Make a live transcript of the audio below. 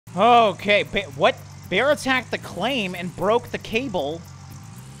Okay, what? Bear attacked the claim and broke the cable.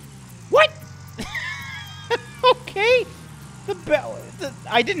 What? Okay.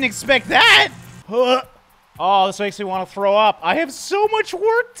 I didn't expect that. Oh, this makes me want to throw up. I have so much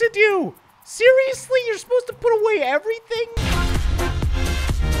work to do. Seriously, you're supposed to put away everything?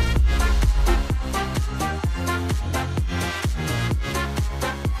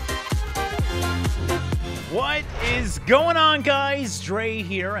 What is going on, guys? Drae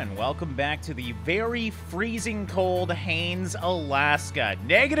here, and welcome back to the very freezing cold Haines, Alaska.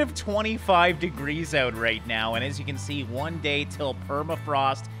 Negative 25 degrees out right now, and as you can see, one day till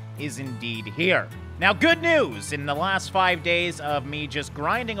permafrost is indeed here. Now, good news! In the last 5 days of me just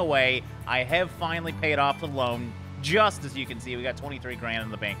grinding away, I have finally paid off the loan. Just as you can see, we got 23 grand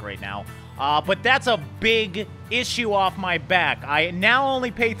in the bank right now. But that's a big issue off my back. I now only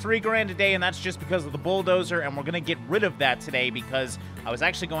pay 3 grand a day, and that's just because of the bulldozer, and we're going to get rid of that today because I was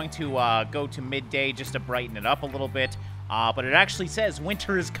actually going to go to midday just to brighten it up a little bit. But it actually says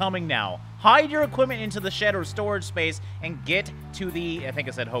winter is coming now. Hide your equipment into the shed or storage space and get to the, I think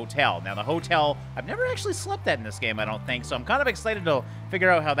it said hotel. Now, the hotel, I've never actually slept at in this game, I don't think, so I'm kind of excited to figure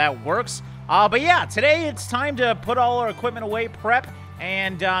out how that works. But yeah, today it's time to put all our equipment away, prep,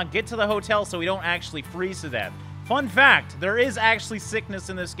 and get to the hotel so we don't actually freeze to death. Fun fact, there is actually sickness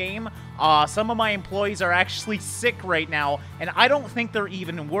in this game. Some of my employees are actually sick right now, and I don't think they're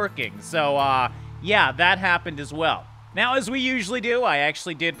even working. So, yeah, that happened as well. Now, as we usually do, I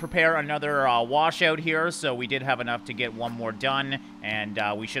actually did prepare another washout here, so we did have enough to get one more done, and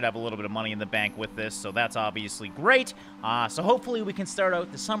we should have a little bit of money in the bank with this, so that's obviously great. So hopefully we can start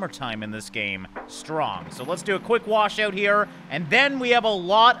out the summertime in this game strong. So let's do a quick washout here, and then we have a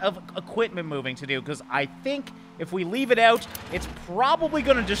lot of equipment moving to do, because I think if we leave it out, it's probably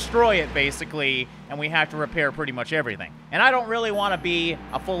going to destroy it, basically, and we have to repair pretty much everything. And I don't really want to be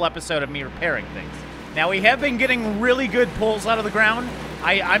a full episode of me repairing things. Now, we have been getting really good pulls out of the ground.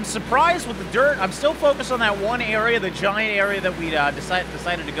 I'm surprised with the dirt. I'm still focused on that one area, the giant area that we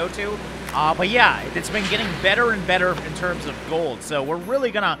decided to go to. But yeah, it's been getting better and better in terms of gold. So we're really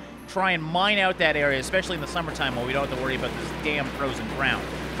going to try and mine out that area, especially in the summertime when we don't have to worry about this damn frozen ground.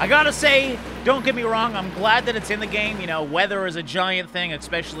 I gotta say, don't get me wrong, I'm glad that it's in the game. You know, weather is a giant thing,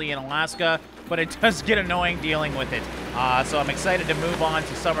 especially in Alaska, but it does get annoying dealing with it. So I'm excited to move on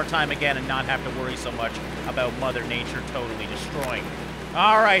to summertime again and not have to worry so much about Mother Nature totally destroying.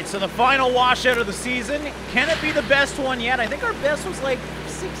 All right, so the final washout of the season. Can it be the best one yet? I think our best was like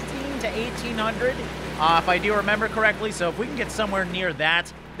 16 to 1,800, if I do remember correctly. So if we can get somewhere near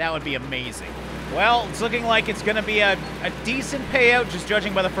that, that would be amazing. Well, it's looking like it's going to be a decent payout, just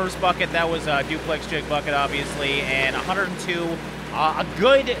judging by the first bucket. That was a duplex jig bucket, obviously, and 102. A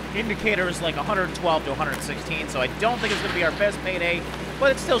good indicator is like 112 to 116, so I don't think it's going to be our best payday,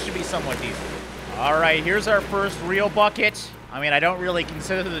 but it still should be somewhat decent. All right, here's our first real bucket. I mean, I don't really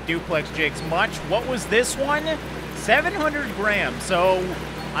consider the duplex jigs much. What was this one? 700 grams, so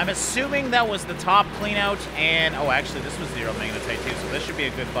I'm assuming that was the top cleanout, and, oh, actually, this was zero magnetite too, so this should be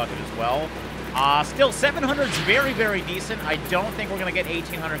a good bucket as well. Still, 700 is very, very decent. I don't think we're going to get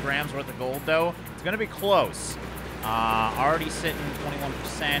 1,800 grams worth of gold, though. It's going to be close. Already sitting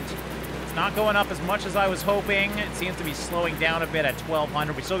 21%. It's not going up as much as I was hoping. It seems to be slowing down a bit at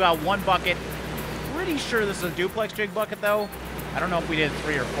 1,200. We still got one bucket. Pretty sure this is a duplex jig bucket, though. I don't know if we did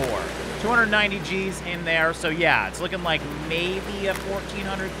 3 or 4. 290 G's in there. So, yeah, it's looking like maybe a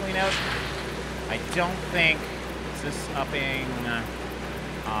 1,400 clean out. I don't think. Is this upping?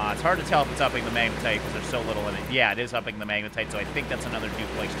 It's hard to tell if it's upping the magnetite because there's so little in it. Yeah, it is upping the magnetite, so I think that's another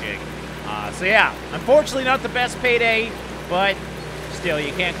duplex jig. So yeah, unfortunately not the best payday, but still,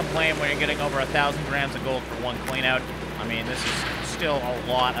 you can't complain when you're getting over 1,000 grams of gold for one clean out. I mean, this is still a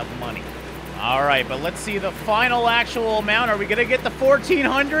lot of money. All right, but let's see the final actual amount. Are we going to get the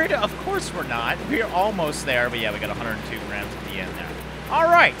 1,400? Of course we're not. We're almost there, but yeah, we got 102 grams at the end there. All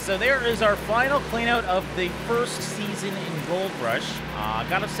right, so there is our final cleanout of the first season in Gold Rush.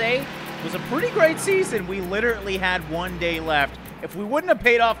 Gotta say, it was a pretty great season. We literally had 1 day left. If we wouldn't have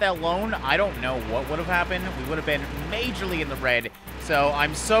paid off that loan, I don't know what would have happened. We would have been majorly in the red. So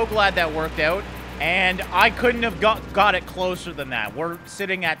I'm so glad that worked out. And I couldn't have got it closer than that. We're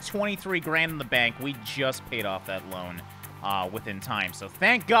sitting at 23 grand in the bank. We just paid off that loan within time. So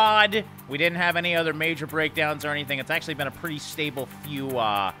thank God we didn't have any other major breakdowns or anything. It's actually been a pretty stable few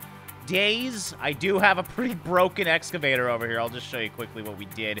days. I do have a pretty broken excavator over here. I'll just show you quickly what we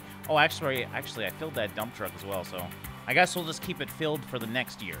did. Oh, actually, I filled that dump truck as well, so I guess we'll just keep it filled for the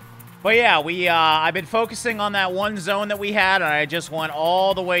next year. But yeah, I've been focusing on that one zone that we had, and I just went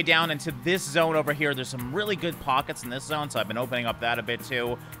all the way down into this zone over here. There's some really good pockets in this zone, so I've been opening up that a bit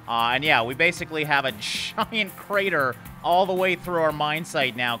too. And yeah, we basically have a giant crater all the way through our mine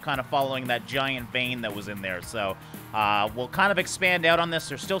site now, kind of following that giant vein that was in there. So we'll kind of expand out on this.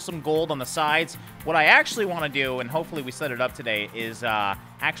 There's still some gold on the sides. What I actually want to do, and hopefully we set it up today, is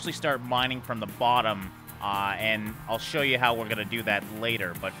actually start mining from the bottom. And I'll show you how we're going to do that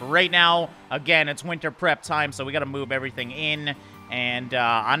later. But for right now, again, it's winter prep time, so we got to move everything in. And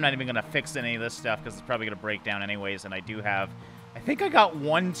I'm not even going to fix any of this stuff because it's probably going to break down anyways. And I do have... I think I got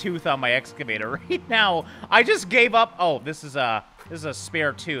one tooth on my excavator right now. I just gave up... Oh, this is a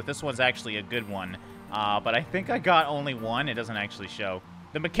spare tooth. This one's actually a good one. But I think I got only one. It doesn't actually show.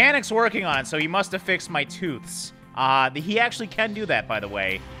 The mechanic's working on it, so he must have fixed my tooths. He actually can do that, by the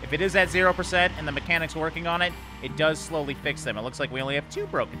way. If it is at 0% and the mechanic's working on it, it does slowly fix them. It looks like we only have 2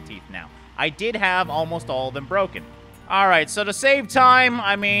 broken teeth now. I did have almost all of them broken. Alright, so to save time,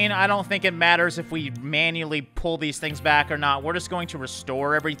 I mean, I don't think it matters if we manually pull these things back or not. We're just going to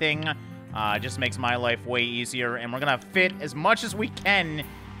restore everything. It just makes my life way easier, and we're going to fit as much as we can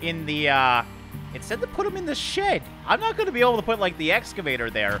in the, It said to put them in the shed. I'm not going to be able to put, like, the excavator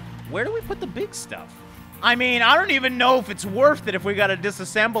there. Where do we put the big stuff? I mean, I don't even know if it's worth it if we got to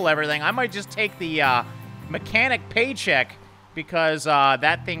disassemble everything. I might just take the mechanic paycheck because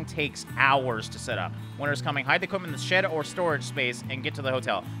that thing takes hours to set up. Winter's coming. Hide the equipment in the shed or storage space and get to the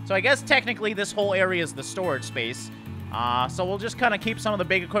hotel. So I guess technically this whole area is the storage space. So we'll just kind of keep some of the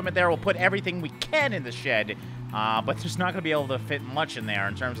big equipment there. We'll put everything we can in the shed. But there's not going to be able to fit much in there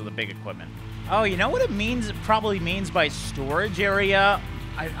in terms of the big equipment. Oh, you know what it means? It probably means by storage area.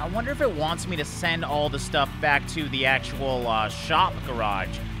 I wonder if it wants me to send all the stuff back to the actual shop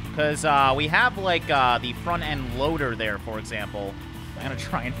garage. Because we have, like, the front-end loader there, for example. I'm going to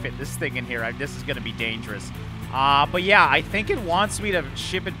try and fit this thing in here. This is going to be dangerous. But yeah, I think it wants me to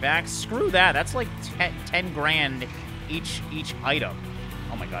ship it back. Screw that. That's like 10 grand each item.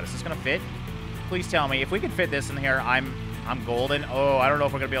 Oh my god, is this going to fit? Please tell me. If we can fit this in here, I'm golden. Oh, I don't know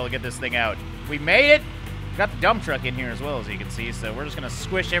if we're going to be able to get this thing out. We made it! Got the dump truck in here as well, as you can see, so we're just going to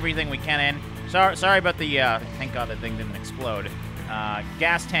squish everything we can in. Sorry about the, thank God that thing didn't explode.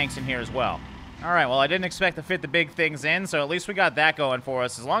 Gas tanks in here as well. Alright, well, I didn't expect to fit the big things in, so at least we got that going for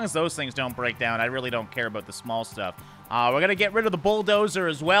us. As long as those things don't break down, I really don't care about the small stuff. We're going to get rid of the bulldozer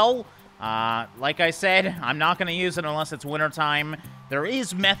as well. Like I said, I'm not going to use it unless it's wintertime. There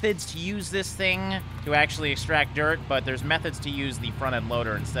is methods to use this thing to actually extract dirt, but there's methods to use the front-end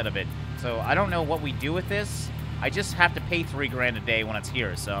loader instead of it. So I don't know what we do with this. I just have to pay 3 grand a day when it's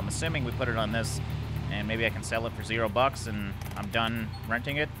here, so I'm assuming we put it on this, and maybe I can sell it for $0 and I'm done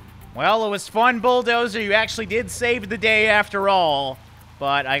renting it. Well, it was fun, Bulldozer. You actually did save the day after all,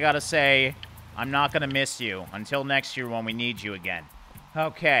 but I gotta say, I'm not gonna miss you until next year when we need you again.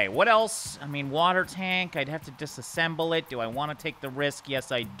 Okay, what else? I mean, water tank. I'd have to disassemble it. Do I want to take the risk?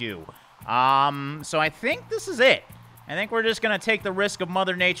 Yes, I do. So I think this is it. I think we're just going to take the risk of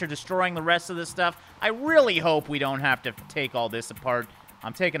Mother Nature destroying the rest of this stuff. I really hope we don't have to take all this apart.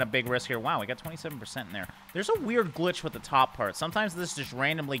 I'm taking a big risk here. Wow, we got 27% in there. There's a weird glitch with the top part. Sometimes this just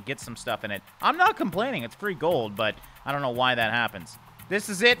randomly gets some stuff in it. I'm not complaining. It's free gold, but I don't know why that happens. This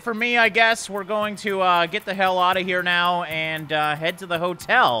is it for me, I guess. We're going to get the hell out of here now and head to the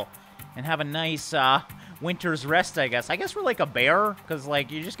hotel and have a nice winter's rest, I guess. I guess we're like a bear, because, like,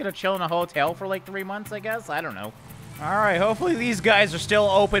 you're just going to chill in a hotel for, like, 3 months, I guess? I don't know. All right, hopefully these guys are still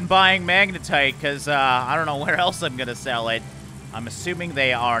open buying magnetite, because I don't know where else I'm going to sell it. I'm assuming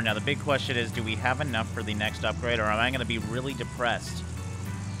they are. Now, the big question is, do we have enough for the next upgrade, or am I going to be really depressed?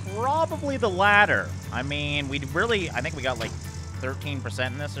 Probably the latter. I mean, I think we got, like, 13%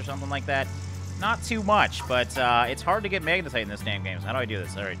 in this or something like that. Not too much, but it's hard to get magnetite in this damn game. So how do I do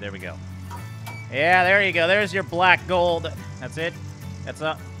this? All right, there we go. Yeah, there you go. There's your black gold. That's it. That's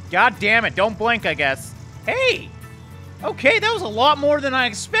up. God damn it. Don't blink, I guess. Hey! Okay, that was a lot more than I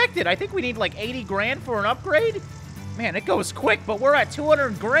expected. I think we need like 80 grand for an upgrade. Man, it goes quick, but we're at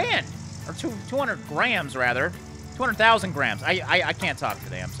 200 grand. Or 200 grams, rather. 200,000 grams. I can't talk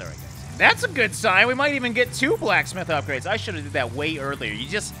today. I'm sorry, guys. That's a good sign. We might even get 2 blacksmith upgrades. I should have did that way earlier. You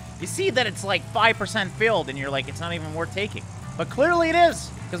see that it's like 5% filled, and you're like, it's not even worth taking. But clearly it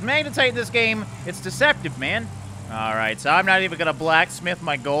is, because magnetite in this game, it's deceptive, man. All right, so I'm not even going to blacksmith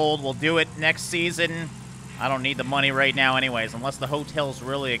my gold. We'll do it next season. I don't need the money right now anyways, unless the hotel's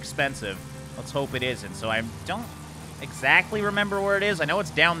really expensive. Let's hope it isn't. So I don't exactly remember where it is. I know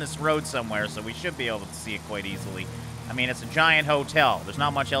it's down this road somewhere, so we should be able to see it quite easily. I mean, it's a giant hotel. There's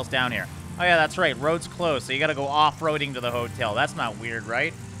not much else down here. Oh, yeah, that's right. Road's closed, so you got to go off-roading to the hotel. That's not weird,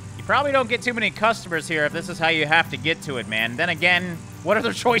 right? You probably don't get too many customers here if this is how you have to get to it, man. Then again, what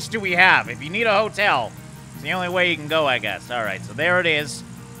other choice do we have? If you need a hotel, it's the only way you can go, I guess. All right, so there it is.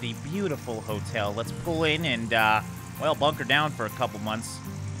 The beautiful hotel. Let's pull in and, well, bunker down for a couple months.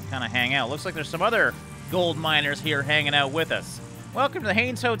 Kind of hang out. Looks like there's some other gold miners here hanging out with us. Welcome to the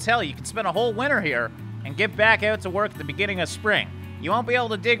Haynes Hotel. You can spend a whole winter here and get back out to work at the beginning of spring. You won't be able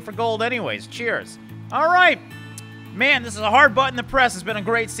to dig for gold anyways. Cheers. All right. Man, this is a hard button to press. It's been a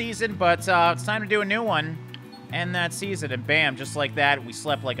great season, but it's time to do a new one. End that season, and bam, just like that, we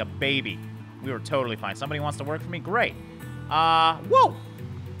slept like a baby. We were totally fine. Somebody wants to work for me? Great. Whoa.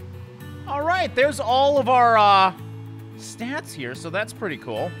 All right, there's all of our stats here, so that's pretty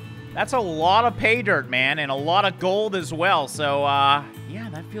cool. That's a lot of pay dirt, man, and a lot of gold as well. So, yeah,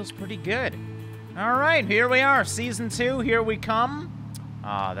 that feels pretty good. All right, here we are. Season 2, here we come.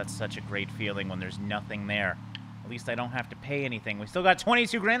 That's such a great feeling when there's nothing there. At least I don't have to pay anything. We still got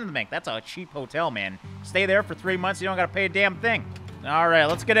 22 grand in the bank. That's a cheap hotel, man. Stay there for 3 months, you don't got to pay a damn thing. All right,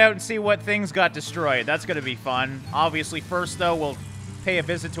 let's get out and see what things got destroyed. That's going to be fun. Obviously, first, though, we'll pay a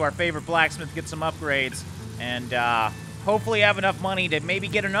visit to our favorite blacksmith, get some upgrades, and hopefully have enough money to maybe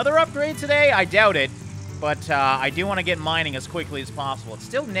get another upgrade today. I doubt it, but I do want to get mining as quickly as possible. It's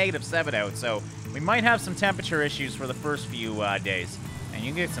still -7 out, so we might have some temperature issues for the first few days. And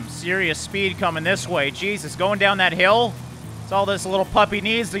you can get some serious speed coming this way. Jesus, going down that hill? It's all this little puppy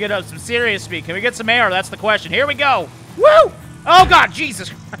needs to get up some serious speed. Can we get some air? That's the question. Here we go. Woo! Oh, God, Jesus.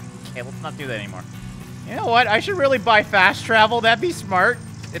 Okay, let's not do that anymore. You know what? I should really buy fast travel. That'd be smart.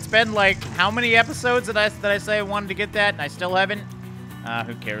 It's been, like, how many episodes that I say I wanted to get that, and I still haven't?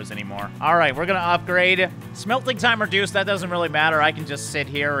 Who cares anymore? All right, we're going to upgrade. Smelting time reduced. That doesn't really matter. I can just sit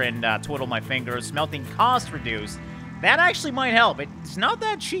here and twiddle my fingers. Smelting cost reduced. That actually might help. It's not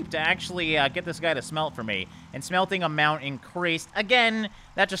that cheap to actually get this guy to smelt for me. And smelting amount increased. Again,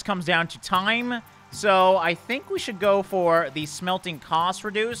 that just comes down to time. So I think we should go for the smelting cost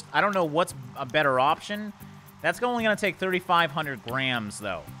reduced. I don't know what's a better option. That's only going to take 3,500 grams,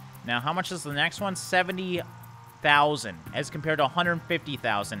 though. Now, how much is the next one? 70,000 as compared to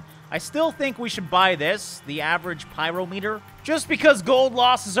 150,000. I still think we should buy this, the average pyrometer, just because gold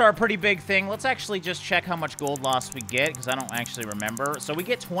losses are a pretty big thing. Let's actually just check how much gold loss we get, because I don't actually remember. So we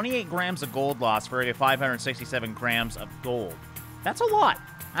get 28 grams of gold loss for every 567 grams of gold. That's a lot.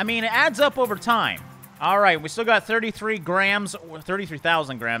 I mean, it adds up over time. All right, we still got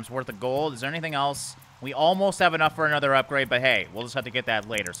 33,000 grams worth of gold. Is there anything else? We almost have enough for another upgrade, but hey, we'll just have to get that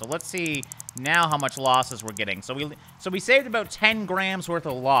later. So let's see now how much losses we're getting. So we saved about 10 grams worth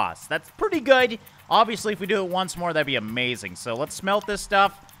of loss. That's pretty good. Obviously, if we do it once more, that'd be amazing. So let's smelt this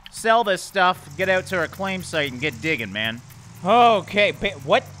stuff, sell this stuff, get out to our claim site, and get digging, man. Okay,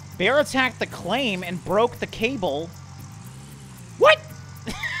 what? Bear attacked the claim and broke the cable. What?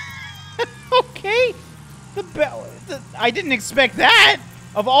 Okay. I didn't expect that.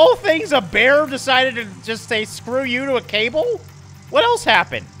 Of all things, a bear decided to just say, screw you to a cable? What else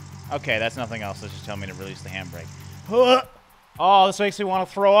happened? Okay, that's nothing else. Let's just tell me to release the handbrake. Oh, this makes me want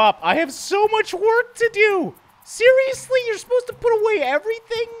to throw up. I have so much work to do. Seriously? You're supposed to put away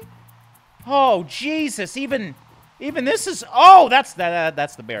everything? Oh, Jesus. Even this is... Oh, that's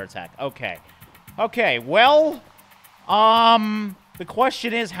the bear attack. Okay. Okay, well... The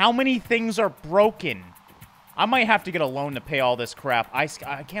question is, how many things are broken? I might have to get a loan to pay all this crap. I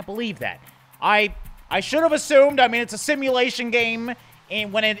can't believe that. I should have assumed. I mean, it's a simulation game,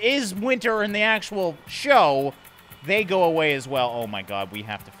 and when it is winter in the actual show, they go away as well. Oh my God, we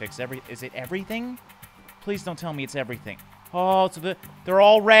have to fix Is it everything? Please don't tell me it's everything. Oh, so they're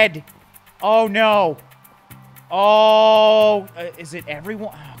all red. Oh no. Oh, is it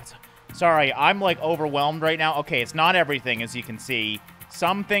everyone? Oh, sorry, I'm like overwhelmed right now. Okay, it's not everything, as you can see.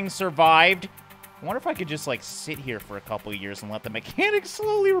 Some things survived. I wonder if I could just, like, sit here for a couple of years and let the mechanics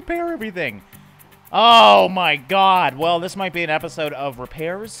slowly repair everything. Oh, my God. Well, this might be an episode of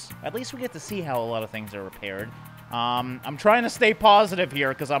repairs. At least we get to see how a lot of things are repaired. I'm trying to stay positive here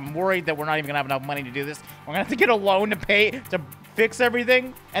because I'm worried that we're not even going to have enough money to do this. We're going to have to get a loan to fix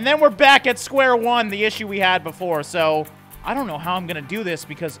everything. And then we're back at square one, the issue we had before. So I don't know how I'm going to do this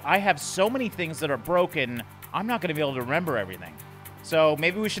because I have so many things that are broken, I'm not going to be able to remember everything. So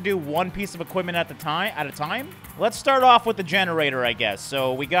maybe we should do one piece of equipment at a time. Let's start off with the generator, I guess.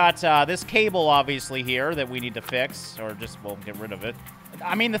 So we got this cable, obviously, here that we need to fix, or just, well, get rid of it.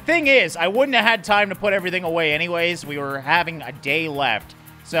 I mean, the thing is, I wouldn't have had time to put everything away anyways. We were having a day left.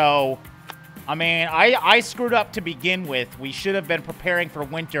 So, I mean, I screwed up to begin with. We should have been preparing for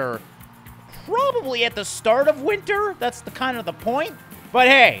winter probably at the start of winter. That's kind of the point. But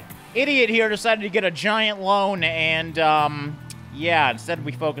hey, idiot here decided to get a giant loan and, Yeah, instead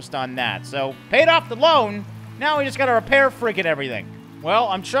we focused on that. So, paid off the loan. Now we just gotta repair freaking everything. Well,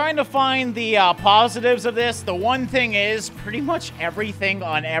 I'm trying to find the positives of this. The one thing is, pretty much everything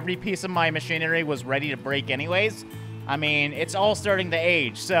on every piece of my machinery was ready to break anyways. I mean, it's all starting to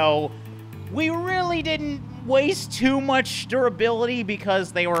age, so we really didn't waste too much durability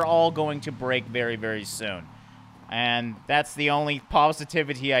because they were all going to break very, very soon. And that's the only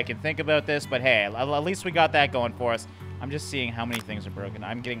positivity I can think about this, but hey, at least we got that going for us. I'm just seeing how many things are broken.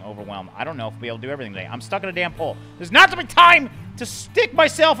 I'm getting overwhelmed. I don't know if we'll be able to do everything today. I'm stuck in a damn pole. There's not the time to stick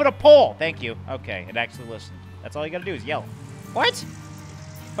myself in a pole. Thank you. Okay, it actually listened. That's all you gotta do is yell. What?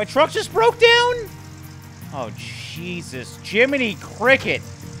 My truck just broke down? Oh, Jesus. Jiminy Cricket.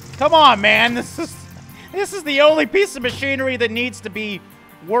 Come on, man. This is the only piece of machinery that needs to be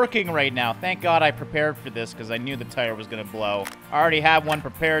working right now. Thank God I prepared for this because I knew the tire was gonna blow. I already have one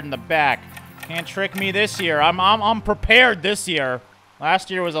prepared in the back. Can't trick me this year. I'm prepared this year. Last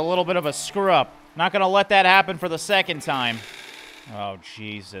year was a little bit of a screw-up. Not gonna let that happen for the second time. Oh,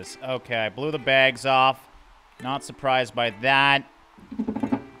 Jesus. Okay, I blew the bags off. Not surprised by that.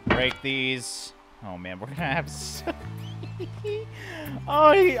 Break these. Oh, man, we're gonna have...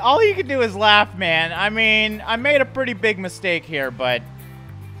 all you can do is laugh, man. I mean, I made a pretty big mistake here, but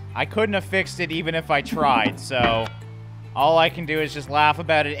I couldn't have fixed it even if I tried, so... all I can do is just laugh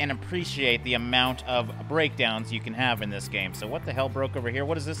about it and appreciate the amount of breakdowns you can have in this game. So what the hell broke over here?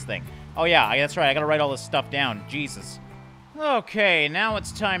 What is this thing? Oh yeah, that's right. I gotta write all this stuff down. Jesus. Okay, now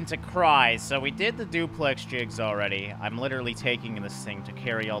it's time to cry. So we did the duplex jigs already. I'm literally taking this thing to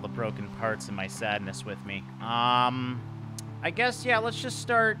carry all the broken parts and my sadness with me. I guess, yeah, let's just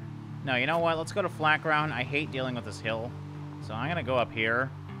start... No, you know what? Let's go to flat ground. I hate dealing with this hill. So I'm gonna go up here.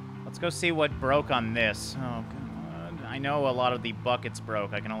 Let's go see what broke on this. Oh, God. I know a lot of the buckets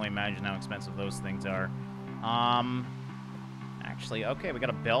broke. I can only imagine how expensive those things are. Actually, okay, we got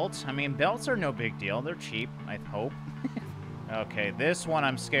a belt. I mean, belts are no big deal. They're cheap, I hope. Okay, this one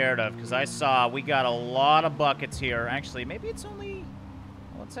I'm scared of because I saw we got a lot of buckets here. Actually, maybe it's only...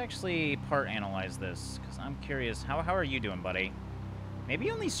 Let's actually part analyze this because I'm curious. How are you doing, buddy?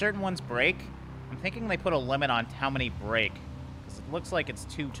 Maybe only certain ones break? I'm thinking they put a limit on how many break because it looks like it's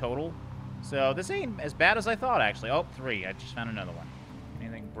 2 total. So this ain't as bad as I thought, actually. Oh, 3. I just found another one.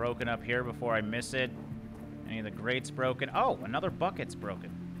 Anything broken up here before I miss it? Any of the grates broken? Oh, another bucket's broken.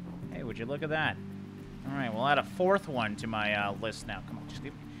 Hey, would you look at that? All right, we'll add a 4th one to my list now. Come on, just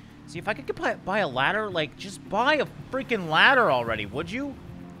see if I could buy a ladder. Like, just buy a freaking ladder already, would you?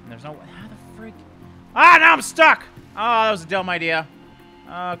 And there's no... How the freak... Ah, now I'm stuck! Oh, that was a dumb idea.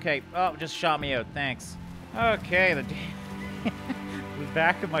 Okay. Oh, just shot me out. Thanks. Okay, the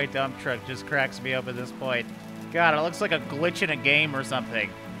back of my dump truck just cracks me up at this point. God, it looks like a glitch in a game or something.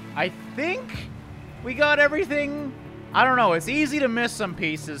 I think we got everything. I don't know. It's easy to miss some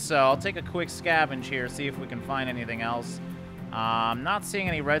pieces, so I'll take a quick scavenge here, see if we can find anything else. I'm not seeing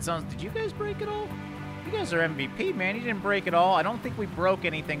any red zones. Did you guys break it all? You guys are MVP, man. You didn't break it all. I don't think we broke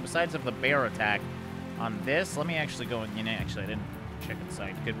anything besides of the bear attack on this. Let me actually go in. Actually, I didn't check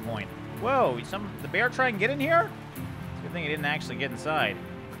inside. Good point. Whoa, the bear try and get in here? Good thing he didn't actually get inside.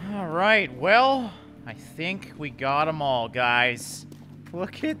 All right, well, I think we got them all, guys.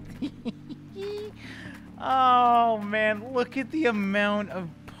 Look at the... Oh, man, look at the amount of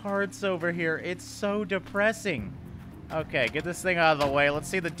parts over here. It's so depressing. Okay, get this thing out of the way. Let's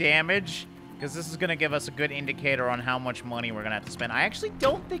see the damage, because this is going to give us a good indicator on how much money we're going to have to spend. I actually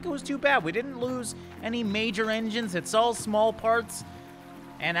don't think it was too bad. We didn't lose any major engines. It's all small parts.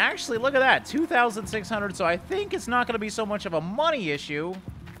 And actually, look at that, 2,600, so I think it's not going to be so much of a money issue.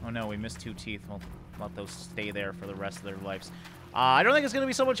 Oh no, we missed 2 teeth. We'll let those stay there for the rest of their lives. I don't think it's going to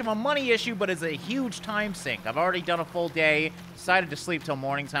be so much of a money issue, but it's a huge time sink. I've already done a full day, decided to sleep till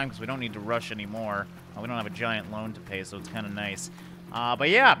morning time because we don't need to rush anymore. We don't have a giant loan to pay, so it's kind of nice. But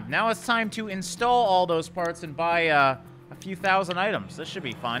yeah, now it's time to install all those parts and buy a few thousand items. This should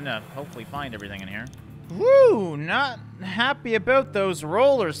be fun to hopefully find everything in here. Woo! Not happy about those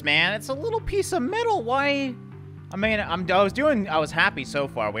rollers, man. It's a little piece of metal. Why? I mean, I was happy so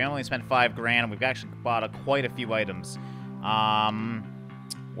far. We only spent $5 grand, and we've actually bought quite a few items.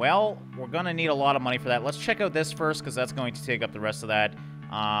 Well, we're gonna need a lot of money for that. Let's check out this first, because that's going to take up the rest of that.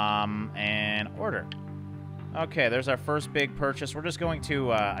 And order. Okay, there's our first big purchase. We're just going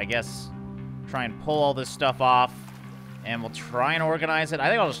to, I guess, try and pull all this stuff off. And we'll try and organize it. I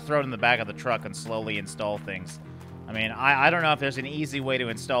think I'll just throw it in the back of the truck and slowly install things. I mean, I don't know if there's an easy way to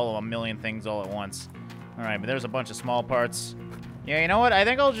install a million things all at once. Alright, but there's a bunch of small parts. Yeah, you know what? I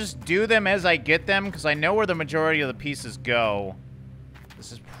think I'll just do them as I get them, because I know where the majority of the pieces go.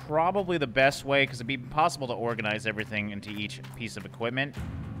 This is probably the best way, because it'd be possible to organize everything into each piece of equipment.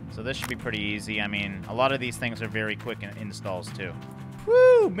 So this should be pretty easy. I mean, a lot of these things are very quick in installs, too.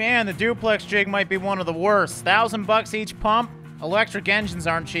 Woo, man, the duplex jig might be one of the worst. $1,000 each pump. Electric engines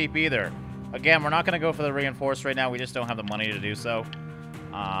aren't cheap either. Again, we're not going to go for the reinforced right now. We just don't have the money to do so.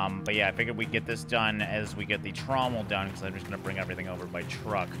 But yeah, I figured we'd get this done as we get the trommel done, because I'm just going to bring everything over by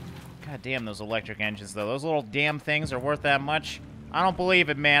truck. God damn those electric engines, though. Those little damn things are worth that much? I don't believe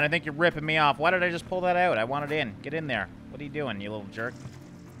it, man. I think you're ripping me off. Why did I just pull that out? I want it in. Get in there. What are you doing, you little jerk?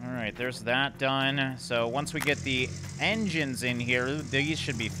 All right, there's that done. So once we get the engines in here, these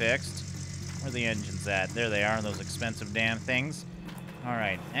should be fixed. Where are the engines at? There they are, those expensive damn things. All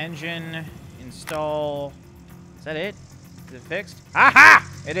right, engine, install. Is that it? Is it fixed? Aha!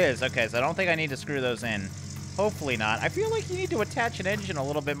 It is. Okay, so I don't think I need to screw those in. Hopefully not. I feel like you need to attach an engine a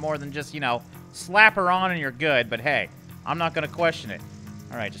little bit more than just, you know, slap her on and you're good. But hey, I'm not going to question it.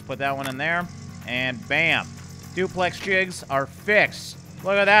 All right, just put that one in there. And bam. Duplex jigs are fixed.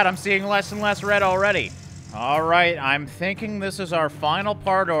 Look at that. I'm seeing less and less red already. All right, I'm thinking this is our final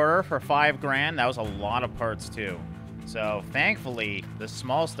part order for $5 grand. That was a lot of parts, too. So, thankfully, the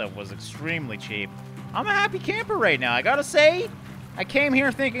small stuff was extremely cheap. I'm a happy camper right now. I gotta say, I came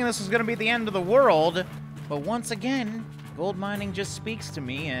here thinking this was going to be the end of the world. But once again, gold mining just speaks to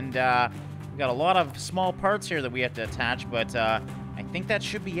me. And we got a lot of small parts here that we have to attach. But I think that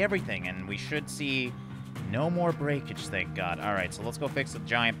should be everything. And we should see no more breakage, thank God. All right, so let's go fix the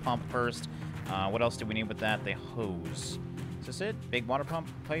giant pump first. What else do we need with that? The hose. Is this it? Big water pump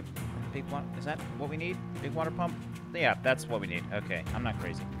pipe? Big water, is that what we need? Big water pump? Yeah, that's what we need. Okay, I'm not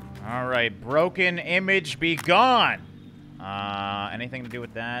crazy. All right, broken image be gone. Anything to do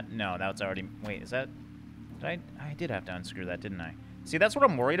with that? No, that's already... Wait, is that... I did have to unscrew that, didn't I? See, that's what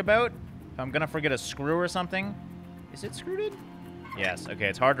I'm worried about. If I'm gonna forget a screw or something. Is it screwed in? Yes, okay,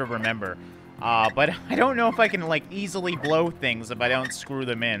 it's hard to remember. But I don't know if I can, like, easily blow things if I don't screw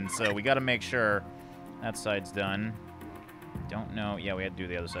them in. So we got to make sure that side's done. Don't know. Yeah, we had to do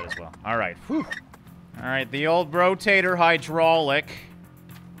the other side as well. All right. Whew. All right, the old rotator hydraulic.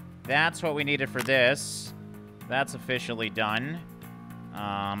 That's what we needed for this. That's officially done.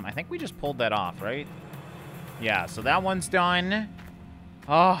 I think we just pulled that off, right? Yeah, so that one's done.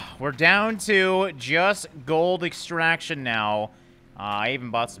 Oh, we're down to just gold extraction now. I even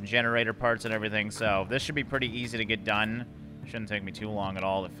bought some generator parts and everything, so this should be pretty easy to get done. Shouldn't take me too long at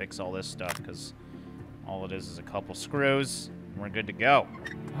all to fix all this stuff, because all it is a couple screws, and we're good to go.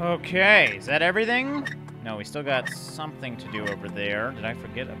 Okay, is that everything? No, we still got something to do over there. Did I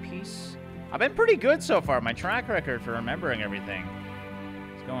forget a piece? I've been pretty good so far. My track record for remembering everything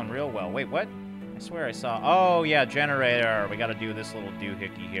is going real well. Wait, what? I swear I saw... Oh, yeah, generator. We got to do this little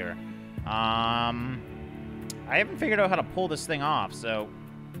doohickey here. I haven't figured out how to pull this thing off, so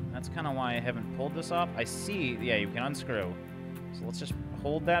that's kind of why I haven't pulled this off. I see, yeah, you can unscrew. So let's just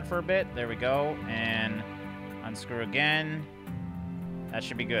hold that for a bit. There we go. And unscrew again. That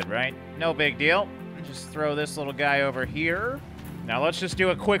should be good, right? No big deal. Just throw this little guy over here. Now let's just do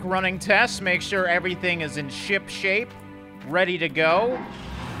a quick running test. Make sure everything is in ship shape. Ready to go.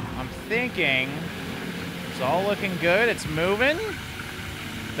 I'm thinking it's all looking good. It's moving.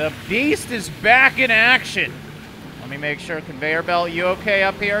 The beast is back in action. Let me make sure. Conveyor belt, you okay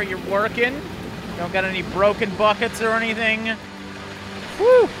up here? You're working? Don't got any broken buckets or anything?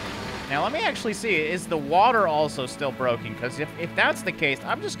 Whew. Now, let me actually see. Is the water also still broken? Because if that's the case,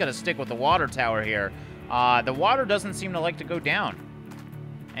 I'm just going to stick with the water tower here. The water doesn't seem to like to go down.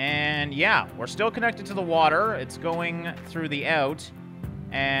 And, yeah, we're still connected to the water. It's going through the out.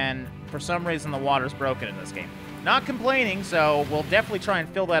 And for some reason, the water's broken in this game. Not complaining, so we'll definitely try and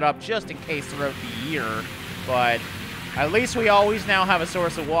fill that up just in case throughout the year. But at least we always now have a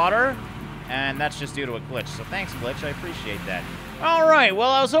source of water, and that's just due to a glitch. So thanks, glitch. I appreciate that. All right,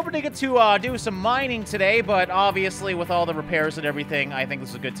 well, I was hoping to get to do some mining today, but obviously with all the repairs and everything, I think this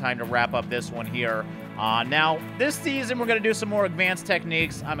is a good time to wrap up this one here. Now, this season, we're going to do some more advanced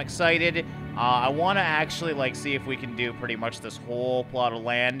techniques. I'm excited. I want to actually, like, see if we can do pretty much this whole plot of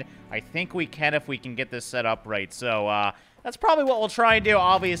land. I think we can if we can get this set up right. So, that's probably what we'll try and do.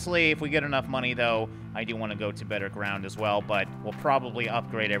 Obviously, if we get enough money, though, I do want to go to better ground as well, but we'll probably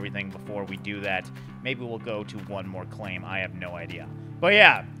upgrade everything before we do that. Maybe we'll go to one more claim. I have no idea. But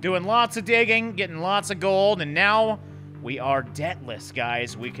yeah, doing lots of digging, getting lots of gold, and now we are debtless,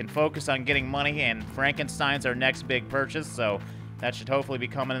 guys. We can focus on getting money, and Frankenstein's our next big purchase, so that should hopefully be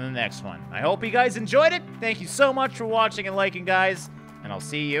coming in the next one. I hope you guys enjoyed it. Thank you so much for watching and liking, guys, and I'll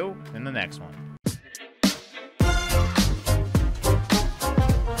see you in the next one.